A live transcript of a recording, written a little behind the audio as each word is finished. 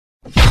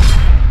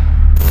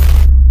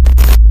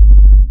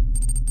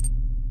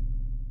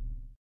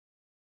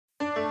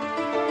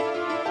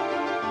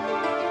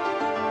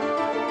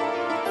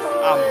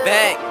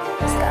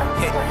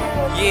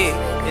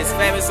Yeah, it's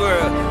famous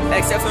world,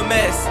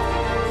 XFMS.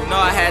 You know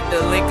I had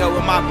to link up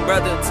with my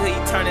brother till he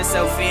turned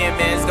himself in,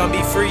 man. It's gonna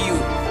be free you.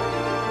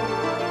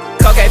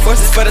 Cocaine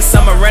forces for the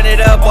summer, run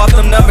it up off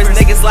them numbers.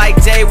 Niggas like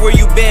Jay, where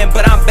you been?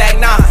 But I'm back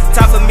now.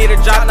 Time for me to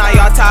drop now.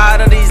 Y'all tired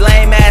of these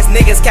lame ass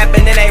niggas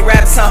capping in they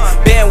rap song.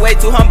 Been way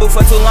too humble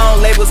for too long.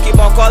 Labels keep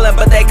on calling,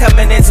 but they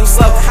coming in too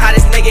slow.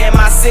 Hottest nigga in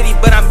my city,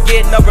 but I'm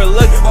getting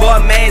overlooked.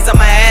 Boy mains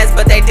on my ass,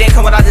 but they didn't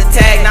come without the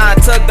tag. Now I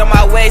tucked on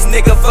my waist,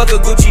 nigga, fuck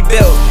a Gucci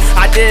bill.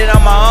 I did it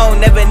on my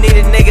own, never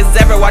needed niggas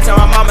ever. Watching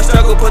my mama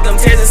struggle, put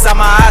them tears inside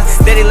my eyes.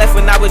 Daddy left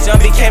when I was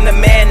young, became the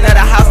man of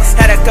the house.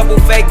 Had a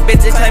couple fake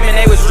bitches claiming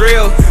they was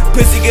real.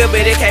 Pussy good,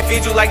 but it can't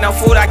feed you like no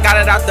food. I got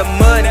it out the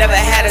mud, never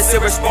had a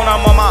silver spoon. I'm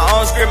on my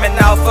own, screaming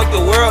now, fuck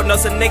the world. Know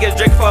some niggas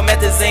drink for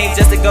methazine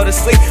just to go to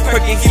sleep.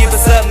 Perky keep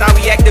us up, now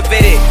we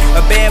activated.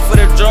 A band for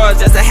the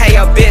drawers, just to hey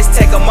your bitch.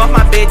 Take them off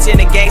my bitch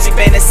in the gang, she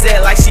been a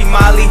set like she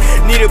Molly.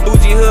 Need a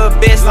bougie hood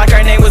bitch like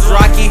her name was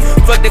Rocky.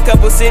 Fucked a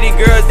couple city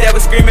girls that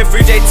was screaming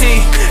free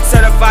JT.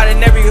 Certified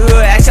in every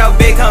hood, ask your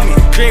big homie.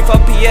 Dream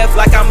for PF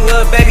like I'm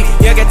Lil Baby.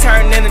 Young get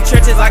turned in the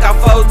trenches like I'm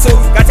 4'2".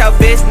 Got your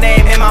bitch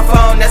name in my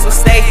phone, that's what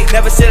stay.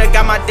 Never should've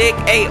got my dick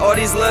ate. All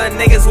these little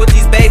niggas with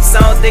these babe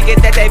songs, thinking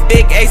that they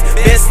big ace.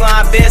 Been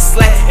slime, been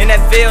slack in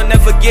that field.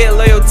 Never forget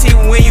loyalty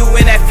when you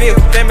in that field.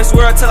 Famous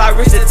world till I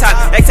reach the top.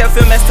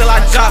 XFMS till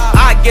I drop.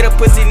 I get a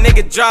pussy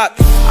nigga drop.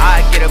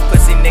 I get a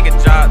pussy nigga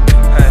drop.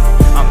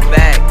 I'm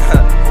back.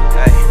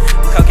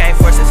 Cocaine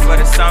for